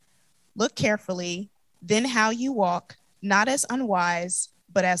Look carefully, then how you walk, not as unwise,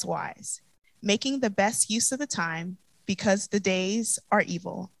 but as wise, making the best use of the time, because the days are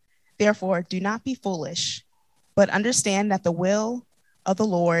evil. Therefore, do not be foolish, but understand that the will of the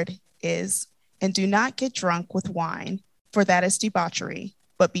Lord is, and do not get drunk with wine, for that is debauchery,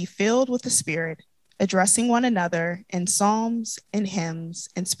 but be filled with the Spirit, addressing one another in psalms and hymns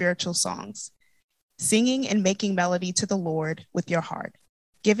and spiritual songs, singing and making melody to the Lord with your heart,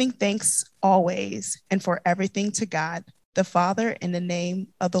 giving thanks always and for everything to God, the Father, in the name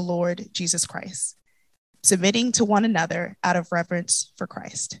of the Lord Jesus Christ, submitting to one another out of reverence for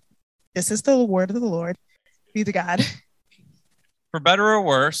Christ. This is the word of the Lord. Be to God. For better or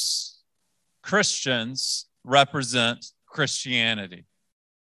worse, Christians represent Christianity.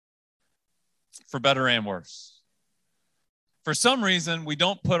 For better and worse. For some reason, we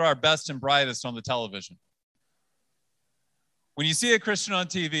don't put our best and brightest on the television. When you see a Christian on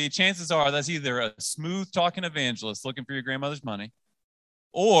TV, chances are that's either a smooth talking evangelist looking for your grandmother's money,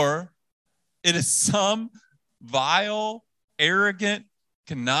 or it is some vile, arrogant,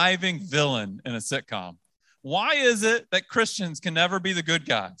 conniving villain in a sitcom. Why is it that Christians can never be the good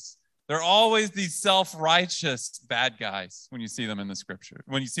guys? They're always these self-righteous bad guys when you see them in the scripture.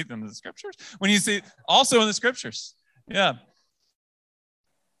 When you see them in the scriptures? When you see, also in the scriptures. Yeah.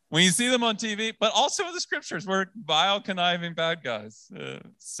 When you see them on TV, but also in the scriptures, we're vile, conniving bad guys,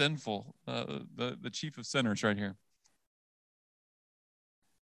 sinful, the chief of sinners right here.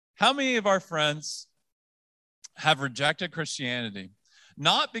 How many of our friends have rejected Christianity?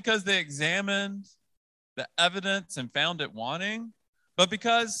 Not because they examined the evidence and found it wanting, but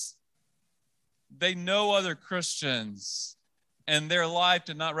because they know other Christians and their life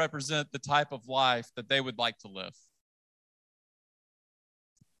did not represent the type of life that they would like to live.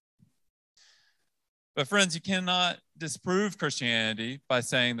 But friends, you cannot disprove Christianity by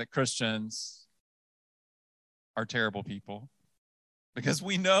saying that Christians are terrible people, because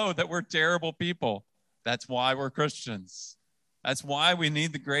we know that we're terrible people. That's why we're Christians. That's why we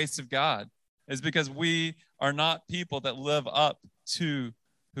need the grace of God, is because we are not people that live up to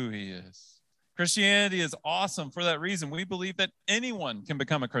who he is. Christianity is awesome for that reason. We believe that anyone can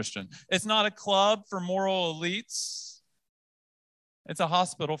become a Christian. It's not a club for moral elites. It's a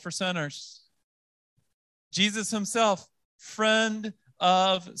hospital for sinners. Jesus himself, friend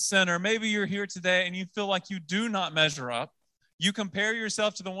of sinner. Maybe you're here today and you feel like you do not measure up. You compare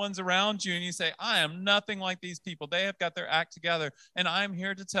yourself to the ones around you and you say, I am nothing like these people. They have got their act together. And I'm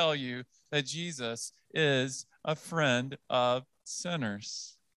here to tell you that Jesus is a friend of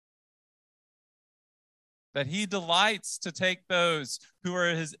sinners. That he delights to take those who are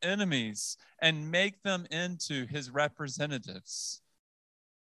his enemies and make them into his representatives.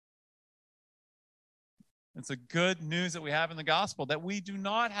 It's a good news that we have in the gospel, that we do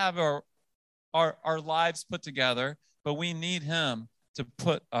not have our lives put together, but we need him to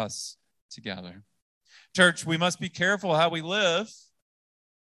put us together. Church, we must be careful how we live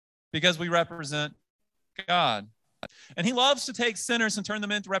because we represent God. And he loves to take sinners and turn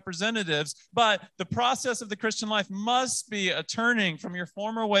them into representatives, but the process of the Christian life must be a turning from your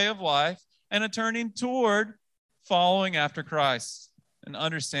former way of life and a turning toward following after Christ and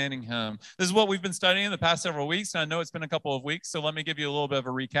understanding him. This is what we've been studying in the past several weeks, and I know it's been a couple of weeks, so let me give you a little bit of a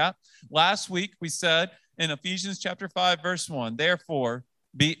recap. Last week, we said in Ephesians chapter 5, verse 1, therefore,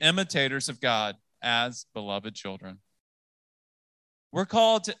 be imitators of God as beloved children. We're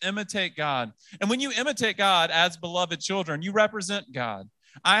called to imitate God. And when you imitate God as beloved children, you represent God.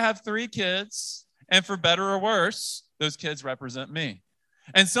 I have 3 kids, and for better or worse, those kids represent me.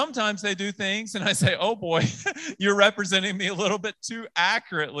 And sometimes they do things, and I say, oh boy, you're representing me a little bit too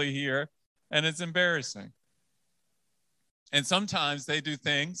accurately here, and it's embarrassing. And sometimes they do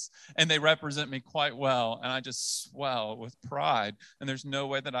things, and they represent me quite well, and I just swell with pride, and there's no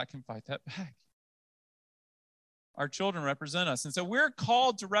way that I can fight that back. Our children represent us, and so we're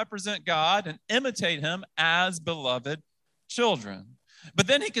called to represent God and imitate him as beloved children. But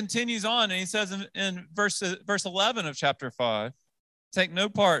then he continues on, and he says in verse 11 of chapter 5, take no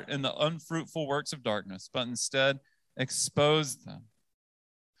part in the unfruitful works of darkness, but instead expose them.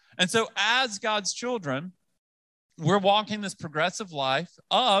 And so as God's children, we're walking this progressive life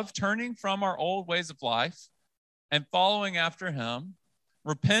of turning from our old ways of life and following after him,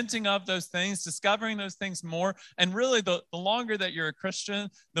 repenting of those things, discovering those things more. And really, the longer that you're a Christian,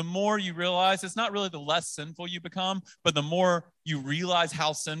 the more you realize it's not really the less sinful you become, but the more you realize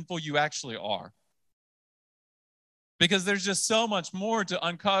how sinful you actually are. Because there's just so much more to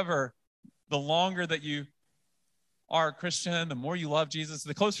uncover the longer that you are a Christian, the more you love Jesus,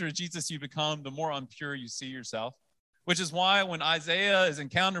 the closer to Jesus you become, the more impure you see yourself, which is why when Isaiah is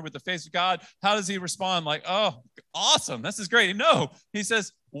encountered with the face of God, how does he respond? Like, oh, awesome, this is great. No, he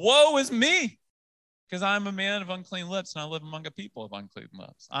says, woe is me, because I'm a man of unclean lips and I live among a people of unclean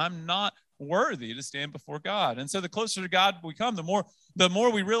lips. I'm not worthy to stand before God. And so the closer to God we come, the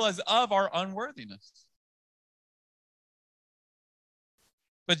more we realize of our unworthiness.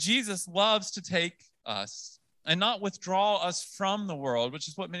 But Jesus loves to take us and not withdraw us from the world, which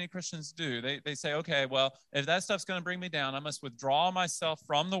is what many Christians do. They say, okay, well, if that stuff's going to bring me down, I must withdraw myself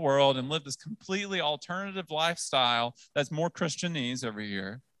from the world and live this completely alternative lifestyle that's more Christianese over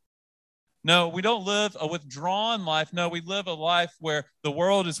here. No, we don't live a withdrawn life. No, we live a life where the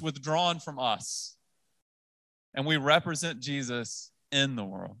world is withdrawn from us and we represent Jesus in the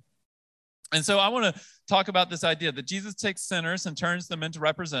world. And so I want to talk about this idea that Jesus takes sinners and turns them into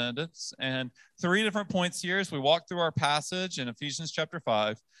representatives. And 3 different points here as we walk through our passage in Ephesians chapter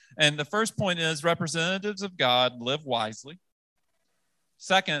 5. And the first point is representatives of God live wisely.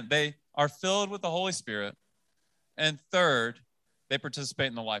 Second, they are filled with the Holy Spirit. And third, they participate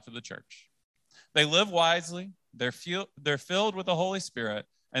in the life of the church. They live wisely, they're filled with the Holy Spirit,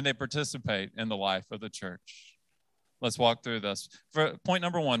 and they participate in the life of the church. Let's walk through this. For point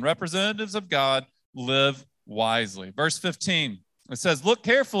number 1, representatives of God live wisely. Verse 15, it says, look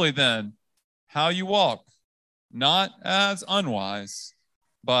carefully then how you walk, not as unwise,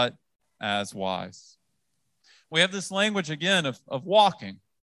 but as wise. We have this language again of walking.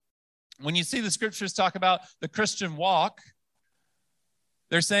 When you see the scriptures talk about the Christian walk,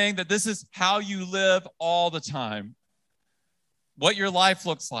 they're saying that this is how you live all the time, what your life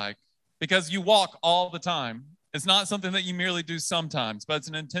looks like, because you walk all the time. It's not something that you merely do sometimes, but it's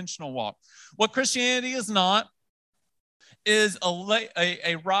an intentional walk. What Christianity is not is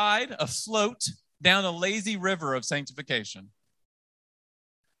a ride, a float down a lazy river of sanctification.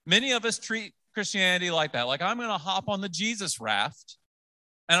 Many of us treat Christianity like that, like I'm going to hop on the Jesus raft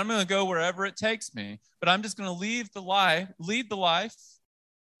and I'm going to go wherever it takes me, but I'm just going to lead the life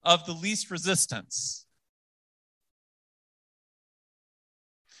of the least resistance.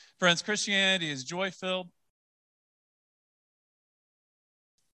 Friends, Christianity is joy-filled.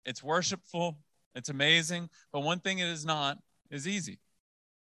 It's worshipful. It's amazing. But one thing it is not is easy.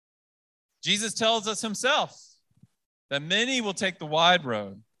 Jesus tells us himself that many will take the wide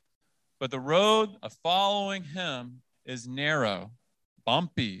road, but the road of following him is narrow,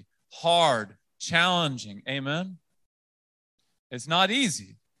 bumpy, hard, challenging. Amen? It's not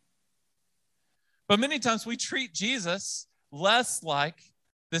easy. But many times we treat Jesus less like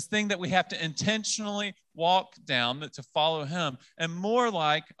this thing that we have to intentionally walk down to follow him, and more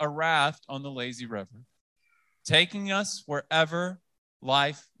like a raft on the lazy river, taking us wherever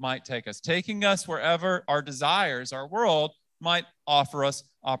life might take us, taking us wherever our desires, our world might offer us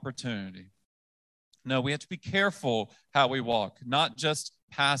opportunity. No, we have to be careful how we walk, not just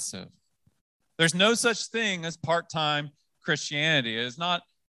passive. There's no such thing as part-time Christianity. It is not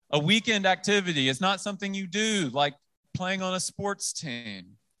a weekend activity. It's not something you do like playing on a sports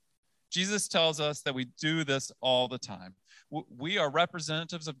team. Jesus tells us that we do this all the time. We are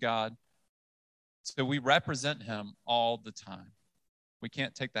representatives of God, so we represent him all the time. We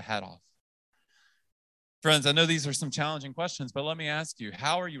can't take the hat off. Friends, I know these are some challenging questions, but let me ask you,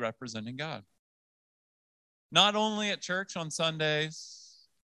 how are you representing God? Not only at church on Sundays,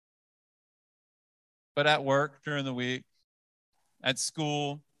 but at work during the week, at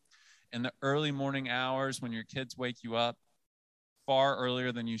school, in the early morning hours when your kids wake you up far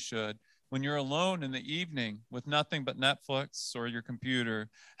earlier than you should, when you're alone in the evening with nothing but Netflix or your computer.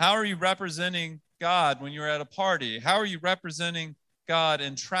 How are you representing God when you're at a party? How are you representing God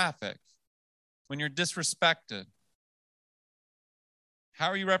in traffic when you're disrespected? How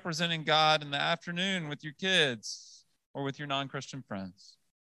are you representing God in the afternoon with your kids or with your non-Christian friends?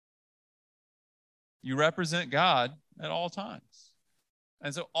 You represent God at all times.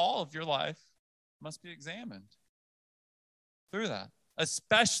 And so all of your life must be examined through that,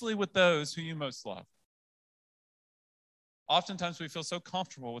 especially with those who you most love. Oftentimes we feel so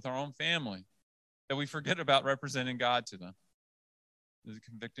comfortable with our own family that we forget about representing God to them. This is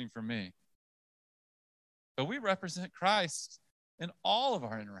convicting for me. But we represent Christ in all of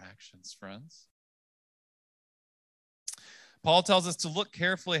our interactions, friends. Paul tells us to look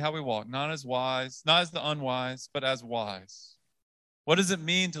carefully how we walk, not as the unwise, but as wise. What does it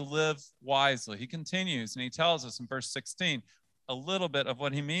mean to live wisely? He continues and he tells us in verse 16 a little bit of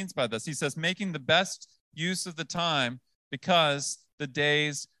what he means by this. He says, making the best use of the time because the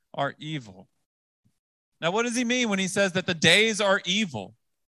days are evil. Now, what does he mean when he says that the days are evil?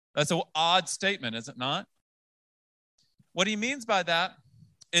 That's an odd statement, is it not? What he means by that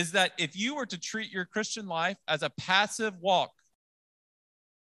is that if you were to treat your Christian life as a passive walk,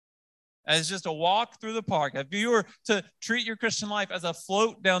 as just a walk through the park, if you were to treat your Christian life as a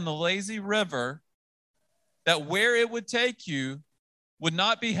float down the lazy river, that where it would take you would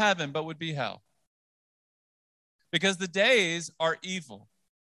not be heaven, but would be hell. Because the days are evil.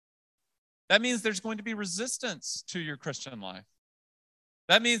 That means there's going to be resistance to your Christian life.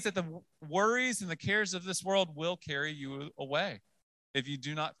 That means that the worries and the cares of this world will carry you away if you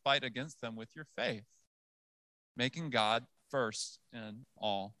do not fight against them with your faith, making God first in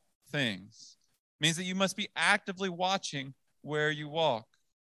all things. It means that you must be actively watching where you walk.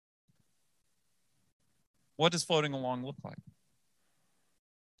 What does floating along look like?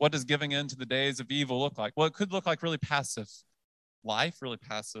 What does giving in to the days of evil look like? Well, it could look like really passive life, really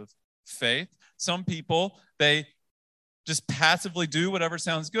passive faith. Some people, they just passively do whatever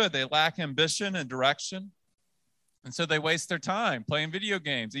sounds good. They lack ambition and direction. And so they waste their time playing video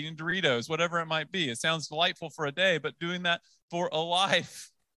games, eating Doritos, whatever it might be. It sounds delightful for a day, but doing that for a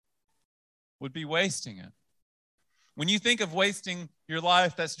life would be wasting it. When you think of wasting your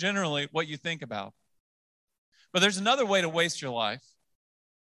life, that's generally what you think about. But there's another way to waste your life,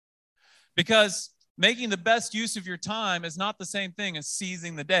 because making the best use of your time is not the same thing as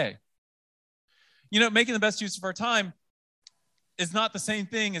seizing the day. You know, making the best use of our time is not the same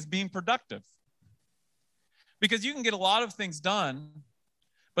thing as being productive. Because you can get a lot of things done,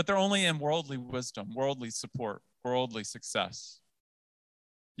 but they're only in worldly wisdom, worldly support, worldly success.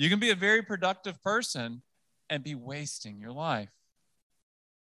 You can be a very productive person and be wasting your life.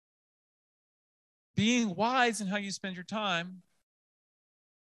 Being wise in how you spend your time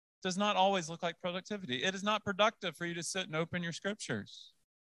does not always look like productivity. It is not productive for you to sit and open your scriptures.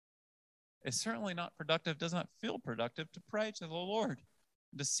 It's certainly not productive, does not feel productive to pray to the Lord,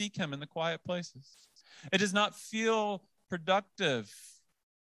 to seek him in the quiet places. It does not feel productive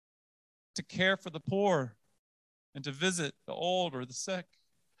to care for the poor and to visit the old or the sick.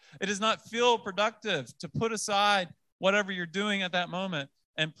 It does not feel productive to put aside whatever you're doing at that moment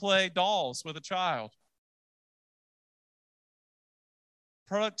and play dolls with a child.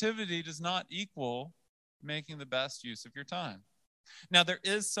 Productivity does not equal making the best use of your time. Now, there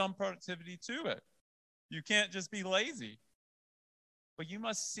is some productivity to it. You can't just be lazy. But you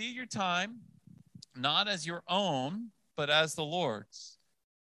must see your time not as your own, but as the Lord's.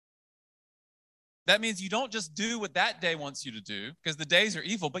 That means you don't just do what that day wants you to do, because the days are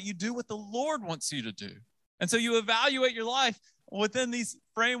evil, but you do what the Lord wants you to do. And so you evaluate your life within these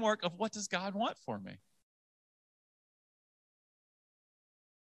framework of, what does God want for me?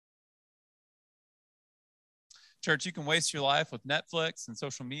 Church, you can waste your life with Netflix and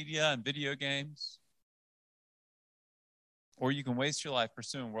social media and video games. Or you can waste your life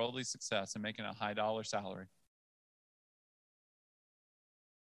pursuing worldly success and making a high dollar salary.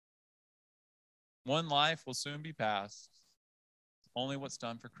 One life will soon be past. Only what's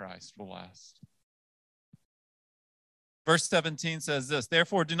done for Christ will last. Verse 17 says this: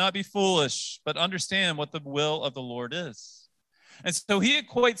 therefore, do not be foolish, but understand what the will of the Lord is. And so he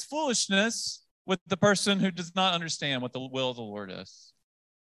equates foolishness with the person who does not understand what the will of the Lord is.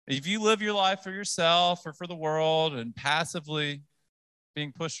 If you live your life for yourself or for the world and passively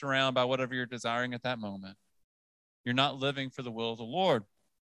being pushed around by whatever you're desiring at that moment, you're not living for the will of the Lord.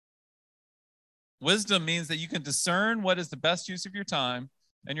 Wisdom means that you can discern what is the best use of your time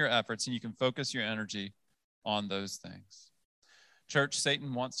and your efforts, and you can focus your energy on those things. Church,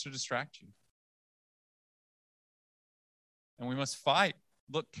 Satan wants to distract you. And we must fight.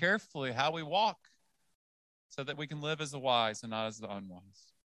 Look carefully how we walk so that we can live as the wise and not as the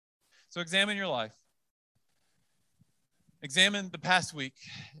unwise. So examine your life. Examine the past week.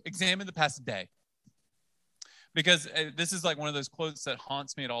 Examine the past day. Because this is like one of those quotes that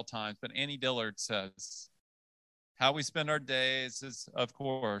haunts me at all times. But Annie Dillard says, how we spend our days is, of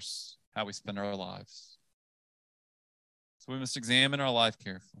course, how we spend our lives. So we must examine our life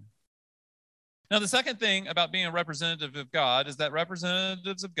carefully. Now, the second thing about being a representative of God is that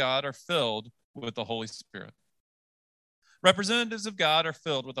representatives of God are filled with the Holy Spirit. Representatives of God are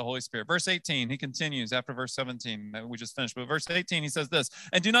filled with the Holy Spirit. Verse 18, he continues after verse 17 that we just finished. But verse 18, he says this: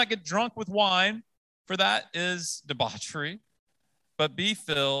 and do not get drunk with wine, for that is debauchery, but be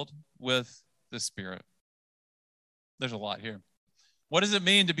filled with the Spirit. There's a lot here. What does it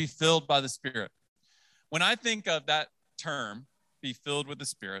mean to be filled by the Spirit? When I think of that term, be filled with the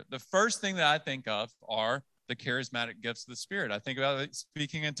Spirit, the first thing that I think of are the charismatic gifts of the Spirit. I think about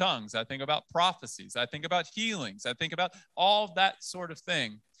speaking in tongues. I think about prophecies. I think about healings. I think about all that sort of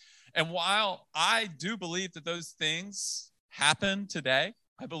thing. And while I do believe that those things happen today,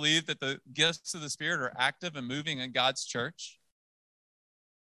 I believe that the gifts of the Spirit are active and moving in God's church.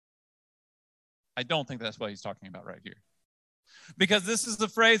 I don't think that's what he's talking about right here. Because this is the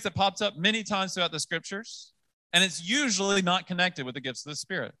phrase that pops up many times throughout the scriptures, and it's usually not connected with the gifts of the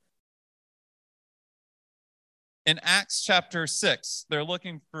Spirit. In Acts chapter 6, they're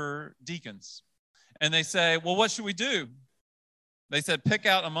looking for deacons. And they say, well, what should we do? They said, pick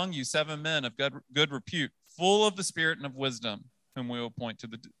out among you 7 men of good repute, full of the Spirit and of wisdom, whom we will appoint to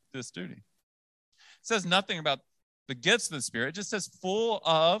this duty. It says nothing about the gifts of the Spirit. It just says full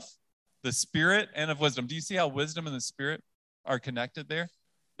of the Spirit and of wisdom. Do you see how wisdom and the Spirit are connected there?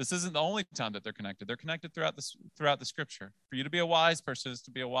 This isn't the only time that they're connected. They're connected throughout the scripture. For you to be a wise person is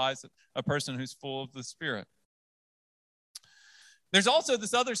to be a person who's full of the Spirit. There's also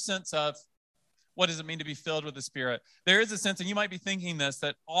this other sense of what does it mean to be filled with the Spirit? There is a sense, and you might be thinking this,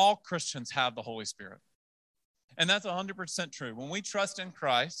 that all Christians have the Holy Spirit. And that's 100% true. When we trust in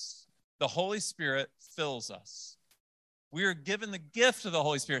Christ, the Holy Spirit fills us. We are given the gift of the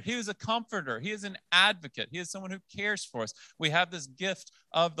Holy Spirit. He is a comforter. He is an advocate. He is someone who cares for us. We have this gift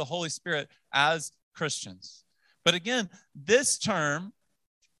of the Holy Spirit as Christians. But again, this term,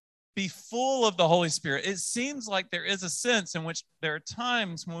 be full of the Holy Spirit, it seems like there is a sense in which there are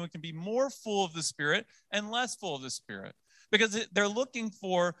times when we can be more full of the Spirit and less full of the Spirit. Because they're looking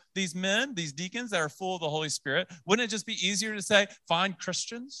for these men, these deacons that are full of the Holy Spirit. Wouldn't it just be easier to say, find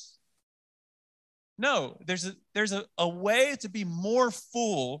Christians? No, there's a way to be more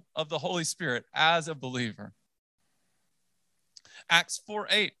full of the Holy Spirit as a believer. Acts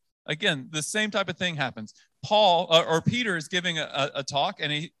 4:8, again, the same type of thing happens. Peter is giving a talk,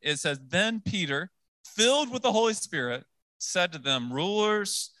 and it says, then Peter, filled with the Holy Spirit, said to them,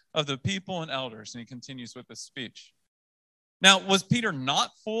 rulers of the people and elders. And he continues with this speech. Now, was Peter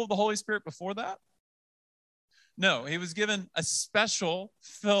not full of the Holy Spirit before that? No, he was given a special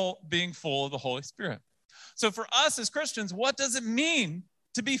being full of the Holy Spirit. So for us as Christians, what does it mean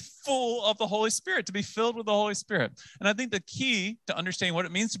to be full of the Holy Spirit, to be filled with the Holy Spirit? And I think the key to understanding what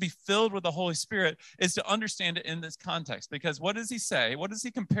it means to be filled with the Holy Spirit is to understand it in this context. Because what does he say? What does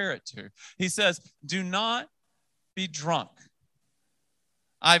he compare it to? He says, do not be drunk.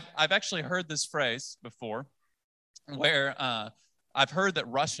 I've actually heard this phrase before where I've heard that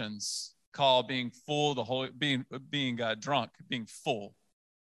Russians call being full, being drunk, being full.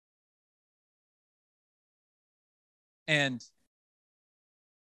 And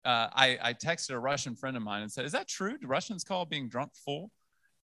I texted a Russian friend of mine and said, is that true? Do Russians call being drunk full?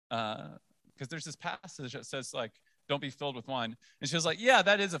 Because there's this passage that says, like, don't be filled with wine. And she was like, yeah,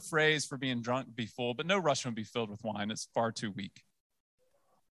 that is a phrase for being drunk, be full, but no Russian would be filled with wine. It's far too weak.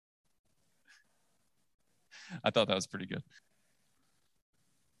 I thought that was pretty good.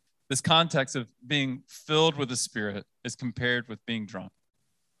 This context of being filled with the Spirit is compared with being drunk,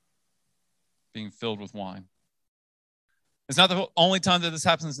 being filled with wine. It's not the only time that this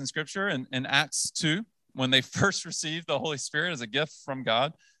happens in Scripture. In Acts 2, when they first received the Holy Spirit as a gift from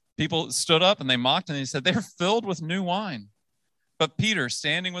God, people stood up and they mocked and they said, they're filled with new wine. But Peter,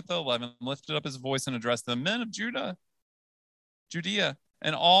 standing with the 11, lifted up his voice and addressed them, men of Judea,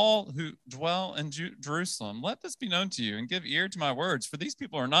 and all who dwell in Jerusalem, let this be known to you and give ear to my words, for these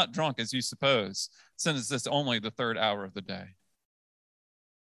people are not drunk as you suppose, since it's only the 3rd hour of the day.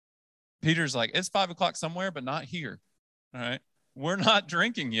 Peter's like, it's 5 o'clock somewhere, but not here. All right. We're not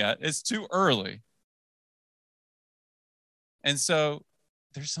drinking yet. It's too early. And so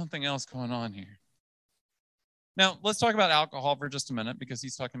there's something else going on here. Now, let's talk about alcohol for just a minute, because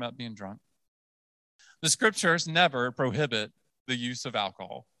he's talking about being drunk. The scriptures never prohibit the use of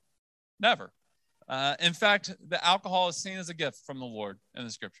alcohol. Never. In fact, the alcohol is seen as a gift from the Lord in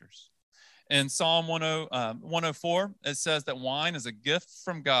the scriptures. In Psalm 104, it says that wine is a gift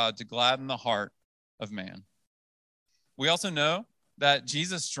from God to gladden the heart of man. We also know that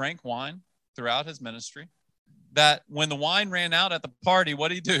Jesus drank wine throughout his ministry, that when the wine ran out at the party, what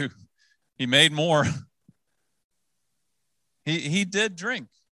did he do? He made more. He did drink.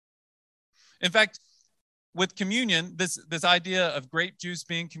 In fact, with communion, this idea of grape juice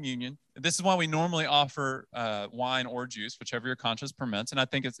being communion, this is why we normally offer wine or juice, whichever your conscience permits. And I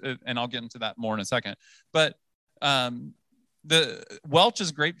think and I'll get into that more in a second. But the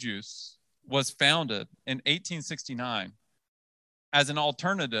Welch's grape juice was founded in 1869 as an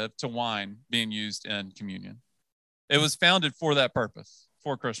alternative to wine being used in communion. It was founded for that purpose,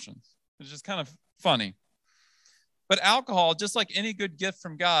 for Christians. It's just kind of funny. But alcohol, just like any good gift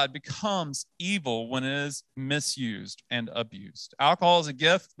from God, becomes evil when it is misused and abused. Alcohol is a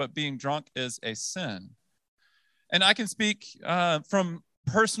gift, but being drunk is a sin. And I can speak from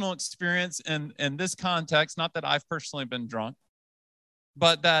personal experience in this context, not that I've personally been drunk,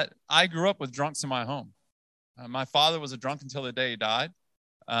 but that I grew up with drunks in my home. My father was a drunk until the day he died.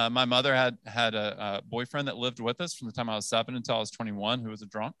 My mother had a boyfriend that lived with us from the time I was 7 until I was 21, who was a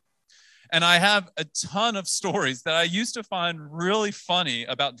drunk. And I have a ton of stories that I used to find really funny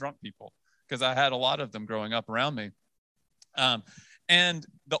about drunk people because I had a lot of them growing up around me. And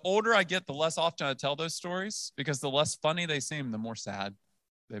the older I get, the less often I tell those stories because the less funny they seem, the more sad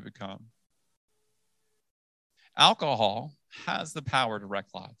they become. Alcohol has the power to wreck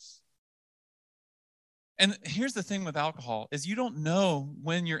lives. And here's the thing with alcohol is you don't know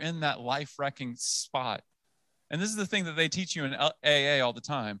when you're in that life-wrecking spot. And this is the thing that they teach you in AA all the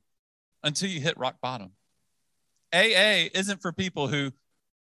time until you hit rock bottom. AA isn't for people who,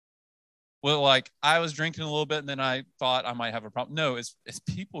 well, like I was drinking a little bit and then I thought I might have a problem. No, it's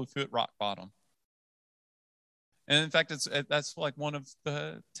people who've hit rock bottom. And in fact, that's like one of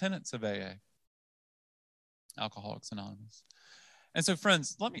the tenets of AA, Alcoholics Anonymous. And so,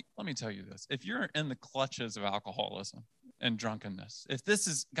 friends, let me tell you this. If you're in the clutches of alcoholism and drunkenness, if this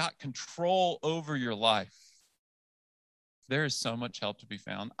has got control over your life, there is so much help to be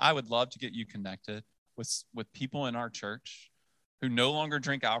found. I would love to get you connected with people in our church who no longer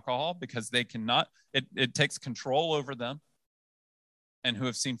drink alcohol because they cannot, it takes control over them, and who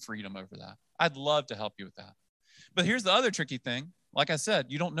have seen freedom over that. I'd love to help you with that. But here's the other tricky thing. Like I said,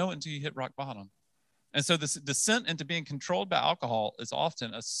 you don't know it until you hit rock bottom. And so this descent into being controlled by alcohol is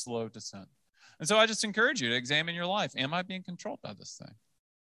often a slow descent. And so I just encourage you to examine your life. Am I being controlled by this thing?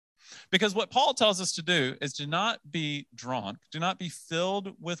 Because what Paul tells us to do is to not be drunk, do not be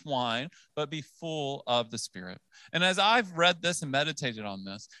filled with wine, but be full of the Spirit. And as I've read this and meditated on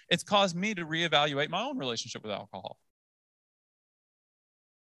this, it's caused me to reevaluate my own relationship with alcohol.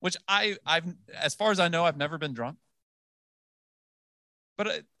 Which I've, as far as I know, I've never been drunk.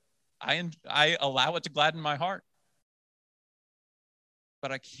 But I allow it to gladden my heart.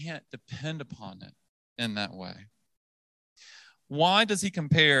 But I can't depend upon it in that way. Why does he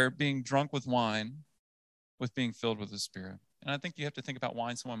compare being drunk with wine with being filled with the Spirit? And I think you have to think about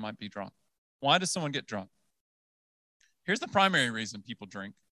why someone might be drunk. Why does someone get drunk? Here's the primary reason people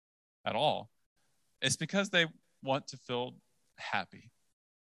drink at all. It's because they want to feel happy.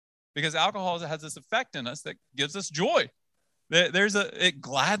 Because alcohol has this effect in us that gives us joy. It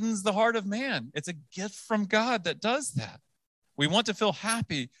gladdens the heart of man. It's a gift from God that does that. We want to feel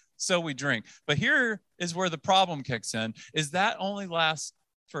happy, so we drink. But here is where the problem kicks in, is that only lasts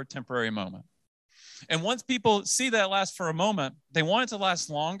for a temporary moment. And once people see that lasts for a moment, they want it to last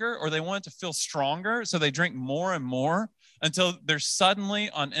longer, or they want it to feel stronger, so they drink more and more until they're suddenly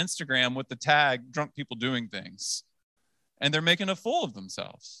on Instagram with the tag, drunk people doing things. And they're making a fool of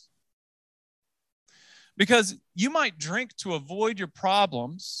themselves. Because you might drink to avoid your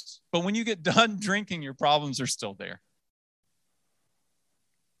problems, but when you get done drinking, your problems are still there.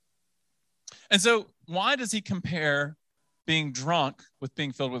 And so why does he compare being drunk with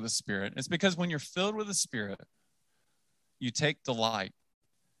being filled with the Spirit? It's because when you're filled with the Spirit, you take delight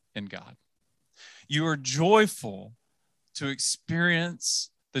in God. You are joyful to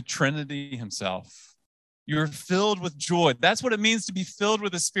experience the Trinity himself. You're filled with joy. That's what it means to be filled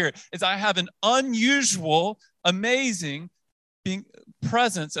with the Spirit, is I have an unusual, amazing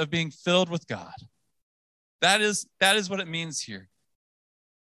presence of being filled with God. That is what it means here.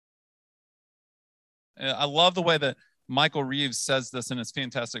 I love the way that Michael Reeves says this in his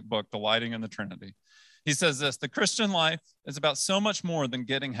fantastic book, Delighting in the Trinity. He says this: the Christian life is about so much more than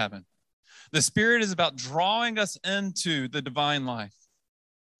getting heaven. The Spirit is about drawing us into the divine life.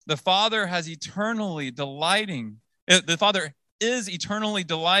 The Father is eternally delighting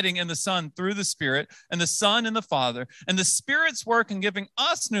in the Son through the Spirit, and the Son in the Father. And the Spirit's work in giving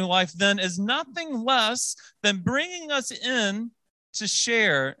us new life then is nothing less than bringing us in to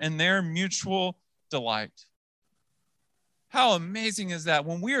share in their mutual delight. How amazing is that?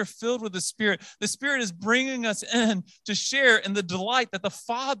 When we are filled with the Spirit is bringing us in to share in the delight that the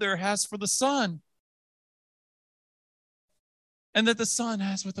Father has for the Son, and that the Son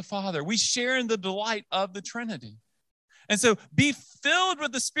has with the Father. We share in the delight of the Trinity. And so be filled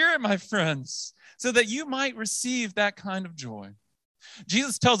with the Spirit, my friends, so that you might receive that kind of joy.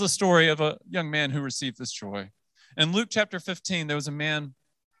 Jesus tells a story of a young man who received this joy. In Luke chapter 15, there was a man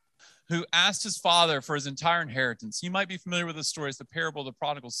who asked his father for his entire inheritance. You might be familiar with this story. It's the parable of the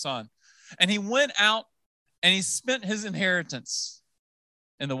prodigal son. And he went out and he spent his inheritance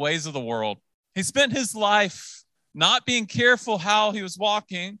in the ways of the world. He spent his life not being careful how he was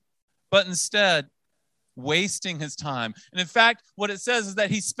walking, but instead wasting his time. And in fact, what it says is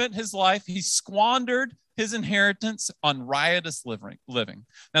that he spent his life, he squandered his inheritance on riotous living.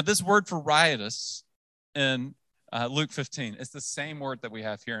 Now, this word for riotous in Luke 15, it's the same word that we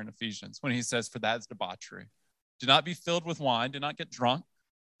have here in Ephesians when he says, for that is debauchery. Do not be filled with wine, do not get drunk,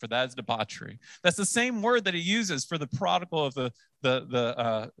 for that is debauchery. That's the same word that he uses for the prodigal of the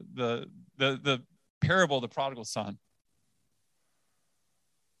parable of the prodigal son.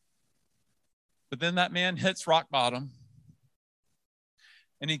 But then that man hits rock bottom,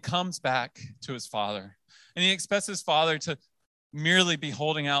 and he comes back to his father. And he expects his father to merely be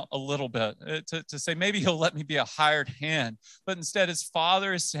holding out a little bit, to say, maybe he'll let me be a hired hand. But instead, his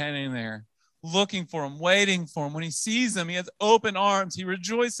father is standing there, looking for him, waiting for him. When he sees him, he has open arms. He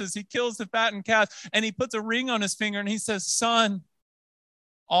rejoices. He kills the fattened calf, and he puts a ring on his finger, and he says, son,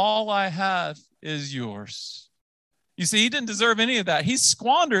 all I have is yours. You see, he didn't deserve any of that. He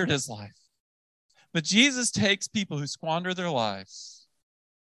squandered his life. But Jesus takes people who squander their lives,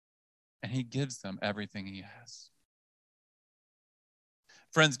 and he gives them everything he has.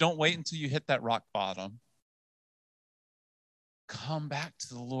 Friends, don't wait until you hit that rock bottom. Come back to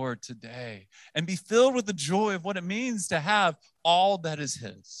the Lord today and be filled with the joy of what it means to have all that is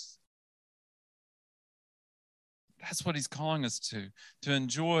his. That's what he's calling us to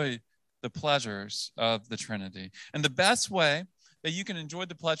enjoy the pleasures of the Trinity. And the best way that you can enjoy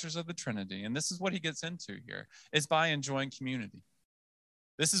the pleasures of the Trinity, and this is what he gets into here, is by enjoying community.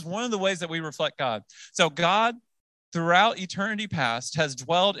 This is one of the ways that we reflect God. So God, throughout eternity past, has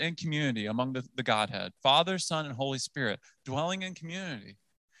dwelled in community among the Godhead, Father, Son, and Holy Spirit, dwelling in community.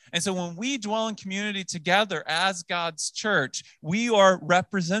 And so when we dwell in community together as God's church, we are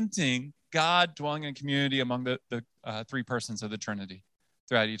representing God dwelling in community among the three persons of the Trinity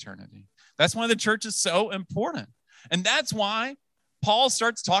throughout eternity. That's why the church is so important. And that's why Paul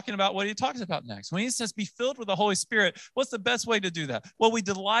starts talking about what he talks about next. When he says, be filled with the Holy Spirit, what's the best way to do that? Well, we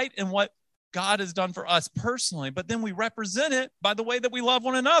delight in what God has done for us personally, but then we represent it by the way that we love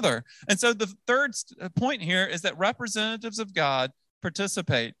one another. And so the third point here is that representatives of God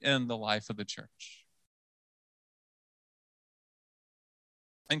participate in the life of the church.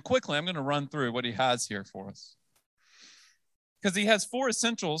 And quickly, I'm going to run through what he has here for us, because he has 4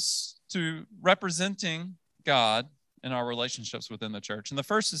 essentials to representing God in our relationships within the church. And the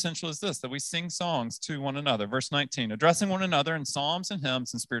first essential is this, that we sing songs to one another. Verse 19, addressing one another in psalms and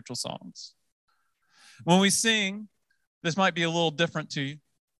hymns and spiritual songs. When we sing, this might be a little different to you,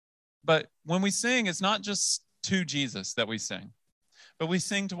 but when we sing, it's not just to Jesus that we sing, but we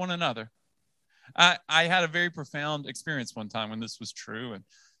sing to one another. I had a very profound experience one time when this was true. And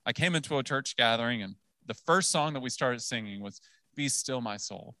I came into a church gathering, and the first song that we started singing was Be Still My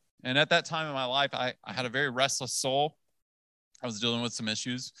Soul. And at that time in my life, I had a very restless soul. I was dealing with some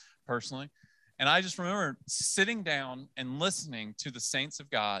issues personally. And I just remember sitting down and listening to the saints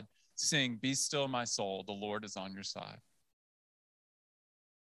of God sing, Be Still My Soul, the Lord is on your side.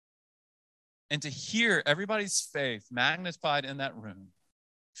 And to hear everybody's faith magnified in that room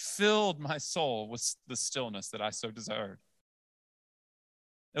filled my soul with the stillness that I so desired.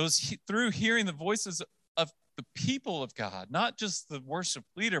 It was through hearing the voices of the people of God, not just the worship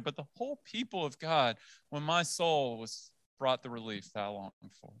leader, but the whole people of God, when my soul was brought the relief that I longed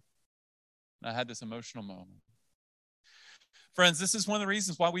for. And I had this emotional moment. Friends, this is one of the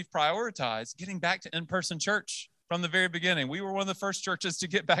reasons why we've prioritized getting back to in-person church from the very beginning. We were one of the first churches to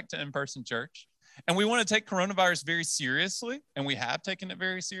get back to in-person church. And we want to take coronavirus very seriously, and we have taken it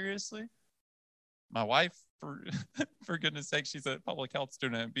very seriously. My wife, for goodness sake, she's a public health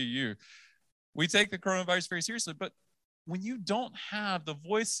student at BU. We take the coronavirus very seriously, but when you don't have the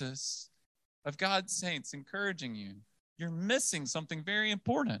voices of God's saints encouraging you, you're missing something very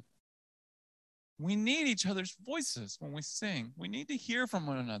important. We need each other's voices when we sing. We need to hear from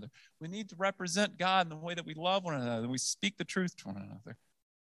one another. We need to represent God in the way that we love one another. We speak the truth to one another.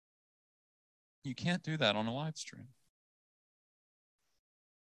 You can't do that on a live stream.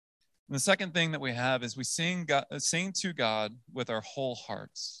 And the second thing that we have is we sing to God with our whole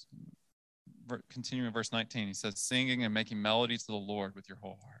hearts. Continuing in verse 19, he says, singing and making melody to the Lord with your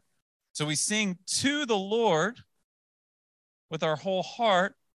whole heart. So we sing to the Lord with our whole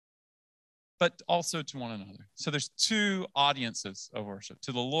heart, but also to one another. So there's 2 audiences of worship,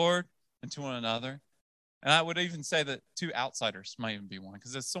 to the Lord and to one another. And I would even say that 2 outsiders might even be one,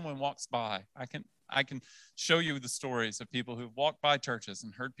 because as someone walks by, I can show you the stories of people who've walked by churches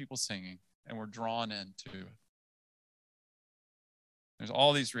and heard people singing and were drawn into it. There's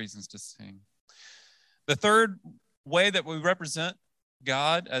all these reasons to sing. The third way that we represent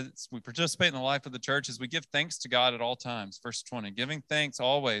God as we participate in the life of the church is we give thanks to God at all times. Verse 20, giving thanks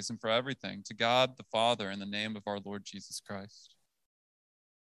always and for everything to God the Father in the name of our Lord Jesus Christ.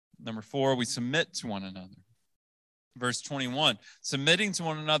 Number 4, we submit to one another. Verse 21, submitting to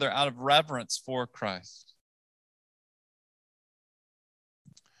one another out of reverence for Christ.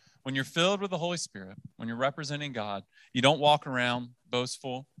 When you're filled with the Holy Spirit, when you're representing God, you don't walk around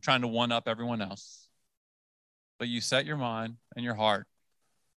boastful, trying to one-up everyone else, but you set your mind and your heart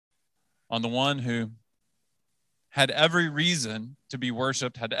on the one who had every reason to be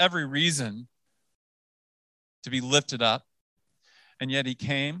worshiped, had every reason to be lifted up, and yet he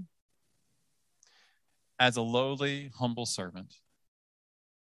came as a lowly, humble servant.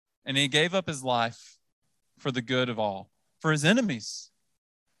 And he gave up his life for the good of all, for his enemies.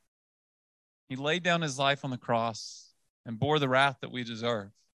 He laid down his life on the cross and bore the wrath that we deserve.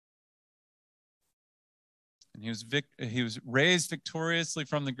 And he was raised victoriously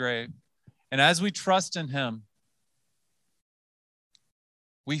from the grave. And as we trust in him,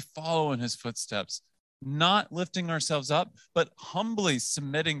 we follow in his footsteps, not lifting ourselves up, but humbly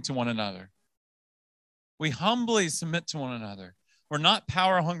submitting to one another. We humbly submit to one another. We're not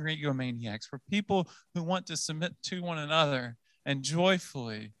power-hungry egomaniacs. We're people who want to submit to one another and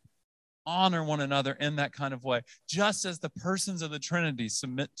joyfully honor one another in that kind of way, just as the persons of the Trinity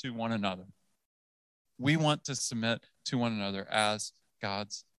submit to one another. We want to submit to one another as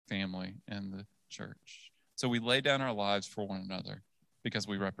God's family in the church. So we lay down our lives for one another because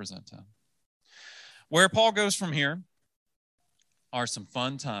we represent him. Where Paul goes from here are some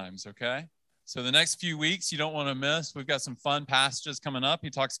fun times, okay? So the next few weeks you don't want to miss. We've got some fun passages coming up. He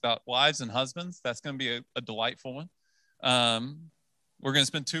talks about wives and husbands. That's going to be a delightful one. We're going to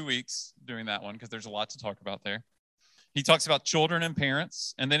spend 2 weeks doing that one because there's a lot to talk about there. He talks about children and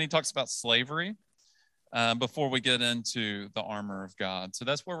parents, and then he talks about slavery before we get into the armor of God. So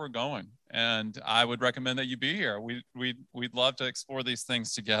that's where we're going, and I would recommend that you be here. We'd love to explore these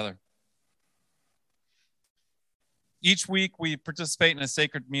things together. Each week we participate in a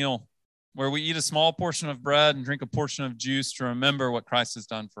sacred meal where we eat a small portion of bread and drink a portion of juice to remember what Christ has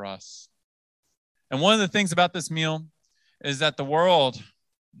done for us. And one of the things about this meal is that the world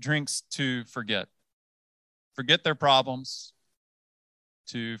drinks to forget their problems,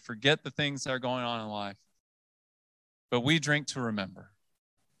 to forget the things that are going on in life. But we drink to remember.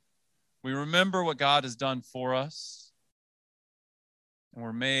 We remember what God has done for us, and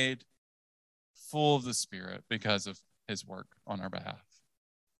we're made full of the Spirit because of his work on our behalf.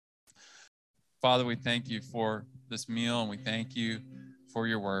 Father, we thank you for this meal, and we thank you for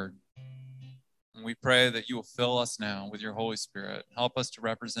your word. And we pray that you will fill us now with your Holy Spirit. Help us to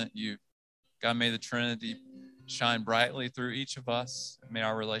represent you. God, may the Trinity shine brightly through each of us. May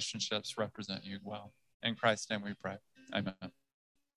our relationships represent you well. In Christ's name we pray. Amen.